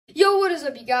What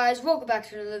is up, you guys? Welcome back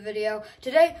to another video.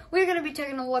 Today, we're going to be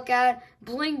taking a look at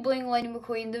Bling Bling Lightning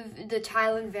McQueen, the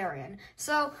Thailand variant.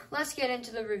 So, let's get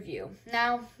into the review.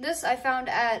 Now, this I found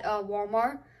at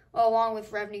Walmart, along with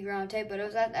Revni Grande, but it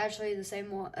was actually the same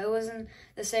one. It wasn't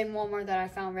the same Walmart that I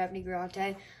found Revni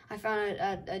Grande. I found it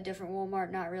at a different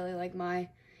Walmart, not really like my...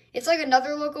 It's like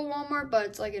another local Walmart, but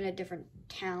it's like in a different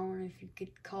town, if you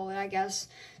could call it, I guess.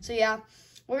 So, yeah.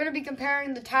 We're going to be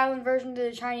comparing the Thailand version to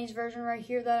the Chinese version right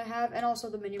here that I have, and also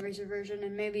the Mini Racer version,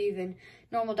 and maybe even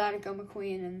normal Diecast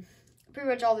McQueen, and pretty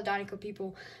much all the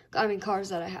Diecast cars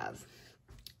that I have.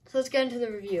 So let's get into the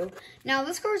review. Now,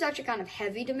 this car is actually kind of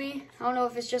heavy to me. I don't know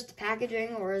if it's just the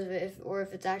packaging or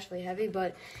if it's actually heavy,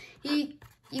 but he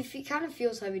kind of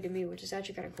feels heavy to me, which is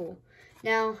actually kind of cool.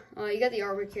 Now, you got the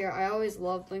artwork here. I always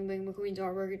love Bling Bling McQueen's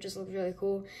artwork. It just looks really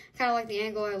cool. Kind of like the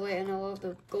angle I like, and I love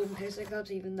the golden piston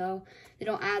cups, even though they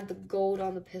don't add the gold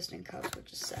on the piston cups,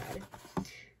 which is sad.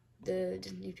 The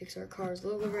Disney Pixar Cars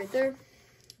logo right there.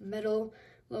 Metal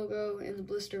logo in the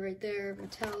blister right there.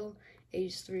 Mattel,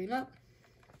 ages 3 and up.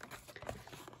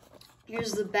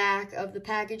 Here's the back of the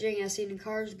packaging as seen in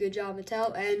Cars. Good job,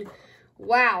 Mattel. And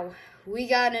wow, we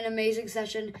got an amazing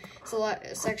section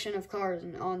of cars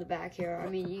on the back here. I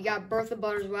mean, you got Bertha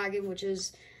Butters Wagon, which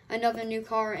is another new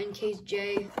car in Case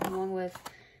J, along with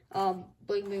Bling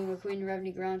Bling McQueen,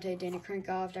 Revni Grande, Danny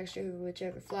Crankoff, Dexter Hoover with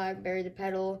Checker Flag, Barry the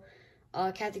Pedal,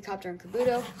 Kathy Copter and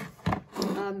Kabuto,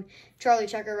 Charlie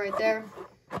Checker right there.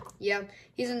 Yeah,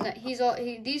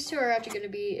 these two are actually going to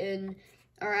be in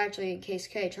Case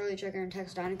K, Charlie Checker and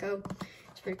Tex Dinoco.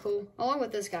 It's pretty cool. Along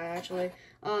with this guy, actually.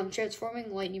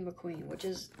 Transforming Lightning McQueen, which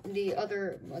is the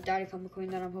other Diecast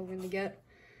McQueen that I'm hoping to get.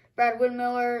 Brad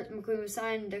Whitmiller, McQueen with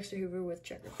sign, Dexter Hoover with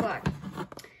checker flag.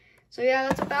 So yeah,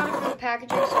 that's about it for the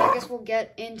packaging, so I guess we'll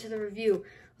get into the review.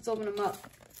 Let's open them up.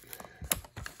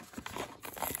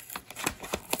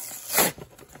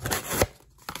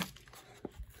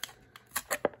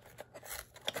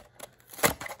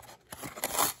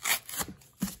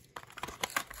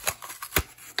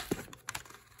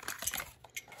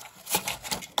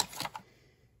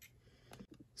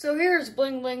 So here's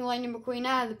Bling Bling Lightning McQueen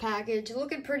out of the package,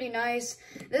 looking pretty nice.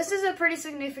 This is a pretty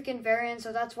significant variant,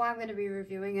 so that's why I'm going to be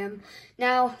reviewing him.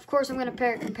 Now, of course, I'm going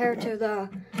to compare it to the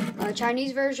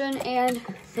Chinese version and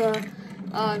the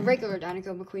regular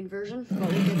Diecast McQueen version,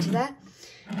 but we'll get to that.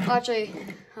 Well, actually,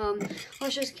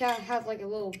 let's just have like a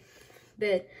little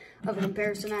bit of a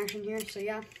comparison action here, so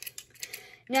yeah.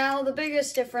 Now, the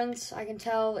biggest difference I can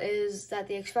tell is that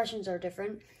the expressions are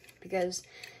different, because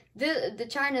the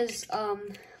China's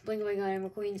Bling Bling Lightning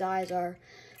McQueen's eyes are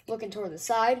looking toward the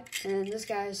side, and this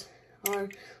guy's are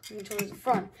looking towards the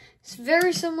front. It's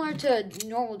very similar to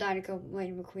normal Diecast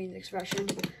Lightning McQueen's expression.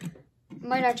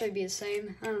 Might actually be the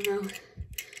same. I don't know.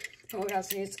 Oh, I gotta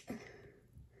sneeze.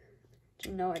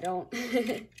 No, I don't.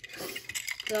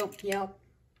 So, yeah.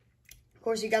 Of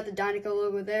course, you got the Diecast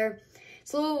logo there.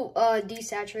 It's a little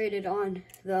desaturated on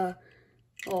the...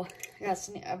 Oh, I gotta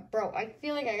sneeze. Bro, I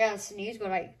feel like I gotta sneeze, but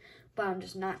I'm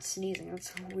just not sneezing. That's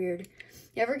so weird.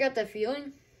 You ever get that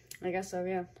feeling? I guess so,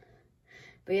 yeah.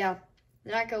 But yeah,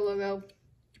 the Diecast logo,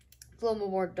 it's a little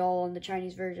bit more dull on the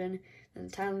Chinese version than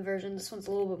the Thailand version. This one's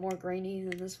a little bit more grainy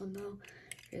than this one, though.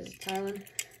 Here's Thailand.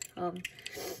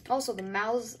 Also, the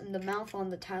mouth on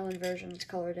the Thailand version is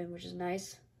colored in, which is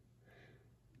nice.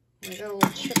 And I got a little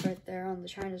chip right there on the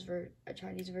Chinese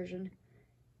version.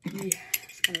 Yeah,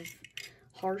 it's kind of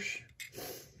harsh.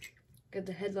 Got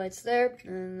the headlights there,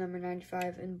 and number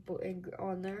 95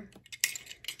 on there.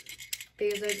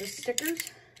 Because there's the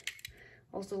stickers.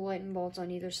 Also lightning bolts on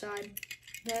either side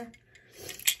there.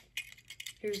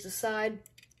 Here's the side.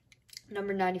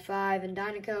 Number 95 and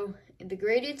Diecast. And the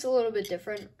gradient's a little bit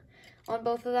different on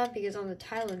both of them, because on the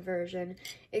Thailand version,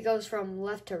 it goes from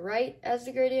left to right as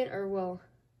the gradient, or well,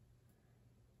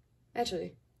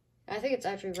 actually, I think it's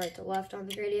actually right to left on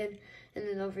the gradient. And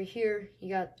then over here, you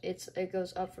got it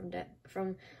goes up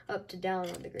from up to down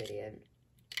on the gradient,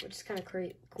 which is kind of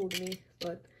cool to me.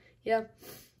 But yeah,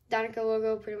 Diecast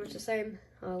logo pretty much the same.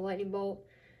 Lightning bolt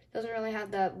doesn't really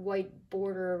have that white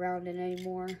border around it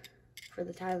anymore for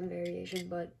the Thailand variation,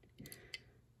 but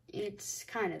it's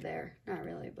kind of there. Not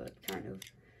really, but kind of.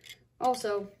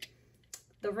 Also,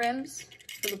 the rims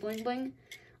for the Bling Bling.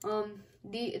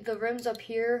 The rims up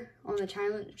here on the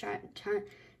China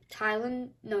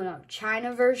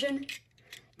version,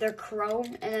 they're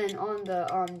chrome, and then on the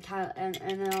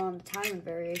Thailand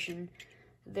variation,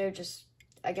 they're just,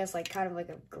 I guess, like kind of like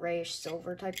a grayish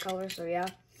silver type color. So yeah,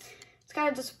 it's kind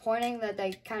of disappointing that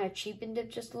they kind of cheapened it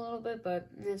just a little bit, but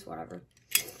it's whatever.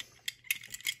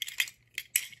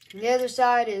 The other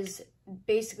side is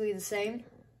basically the same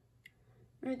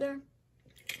right there.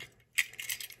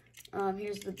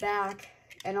 Here's the back,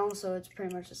 and also it's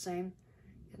pretty much the same.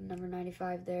 Number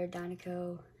 95 there,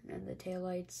 Dynaco, and the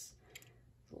taillights,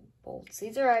 little bolts.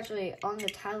 These are actually, on the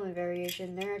Thailand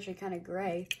variation, they're actually kind of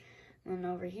gray. And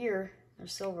over here, they're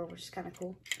silver, which is kind of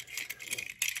cool.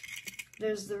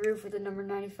 There's the roof with the number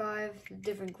 95, the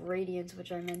different gradients,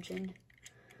 which I mentioned.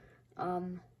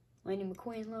 Lightning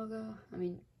McQueen logo. I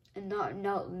mean, and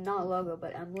not logo,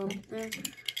 but emblem there.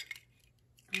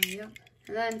 Yep.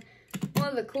 And then one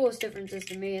of the coolest differences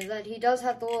to me is that he does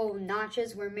have the little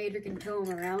notches where Mater can tow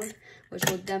him around, which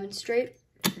we'll demonstrate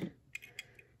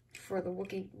for the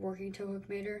working tow hook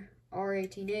Mater.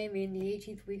 R18A, made in the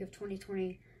 18th week of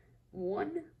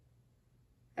 2021.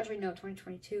 Actually, no,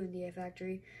 2022 in the A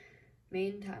factory.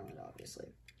 Made in Thailand, obviously.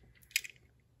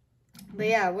 But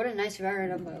yeah, what a nice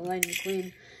variant of the Lightning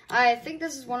McQueen. I think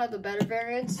this is one of the better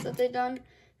variants that they've done,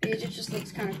 because it just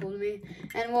looks kind of cool to me.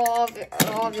 And we'll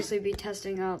obviously be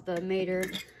testing out the Mater,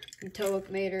 the tow hook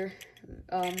Mater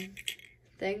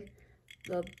thing.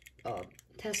 The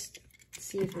test,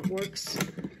 see if it works.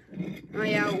 Oh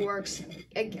yeah, it works.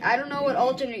 I don't know what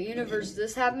alternate universe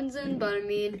this happens in, but I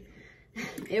mean,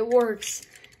 it works.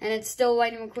 And it's still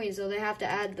Lightning McQueen, so they have to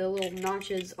add the little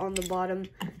notches on the bottom,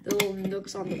 the little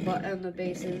nooks on the butt and the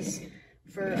bases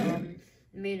for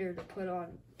Mater to put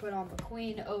on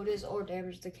McQueen, Otis, or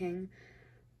Damage the King.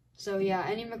 So yeah,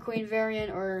 any McQueen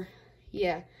variant, or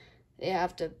yeah, they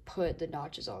have to put the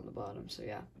notches on the bottom. So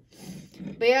yeah,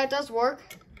 but yeah, it does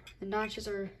work. The notches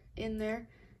are in there,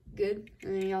 good.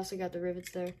 And then you also got the rivets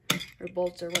there, or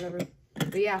bolts or whatever.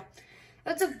 But yeah.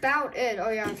 That's about it.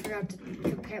 Oh yeah, I forgot to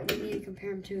compare. We need to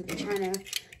compare him to the China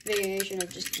variation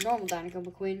of just normal Dynaco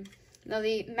McQueen. Now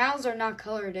the mouths are not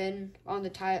colored in on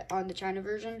the China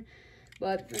version,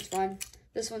 but that's fine.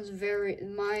 This one's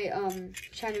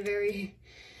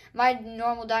my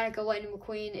normal Dynaco Lightning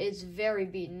McQueen is very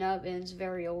beaten up and it's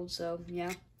very old. So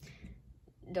yeah,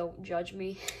 don't judge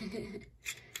me.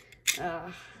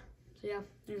 So yeah,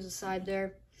 there's a side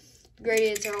there. The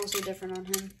gradients are also different on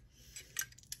him.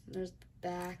 There's the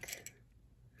back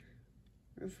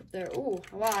roof up there. Oh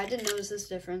wow, I didn't notice this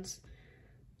difference.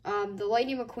 The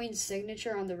Lightning McQueen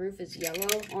signature on the roof is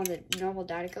yellow on the normal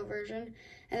Dynaco version,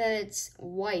 and then it's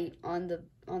white on the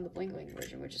Bling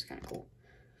version, which is kind of cool.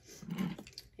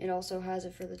 It also has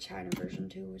it for the China version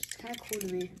too, which is kind of cool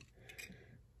to me.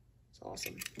 It's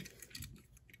awesome.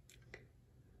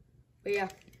 But yeah,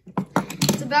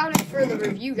 that's about it for the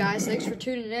review, guys. Thanks for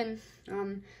tuning in.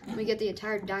 Let me get the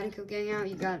entire Dynaco gang out.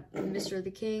 You got Mr.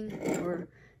 the King, or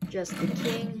just the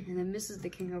King, and then Mrs. the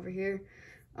King over here.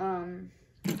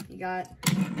 You got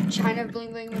China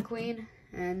Bling McQueen,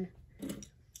 and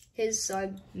his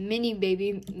son, mini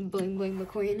baby Bling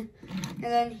McQueen. And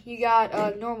then you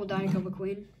got normal Dynaco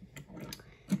McQueen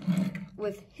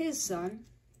with his son,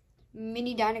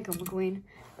 mini Dynaco McQueen,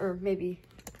 or maybe,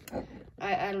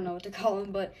 I don't know what to call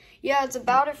him, but yeah, that's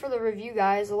about it for the review,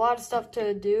 guys. A lot of stuff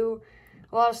to do,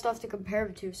 a lot of stuff to compare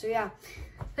them to. So yeah,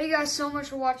 thank you guys so much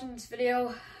for watching this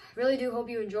video. Really do hope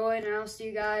you enjoyed, and I'll see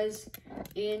you guys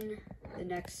in the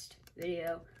next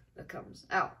video that comes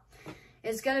out.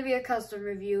 It's gonna be a custom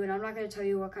review, and I'm not gonna tell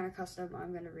you what kind of custom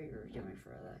I'm gonna be reviewing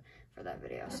for that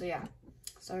video. So yeah,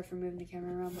 sorry for moving the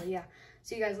camera around, but yeah,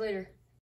 see you guys later.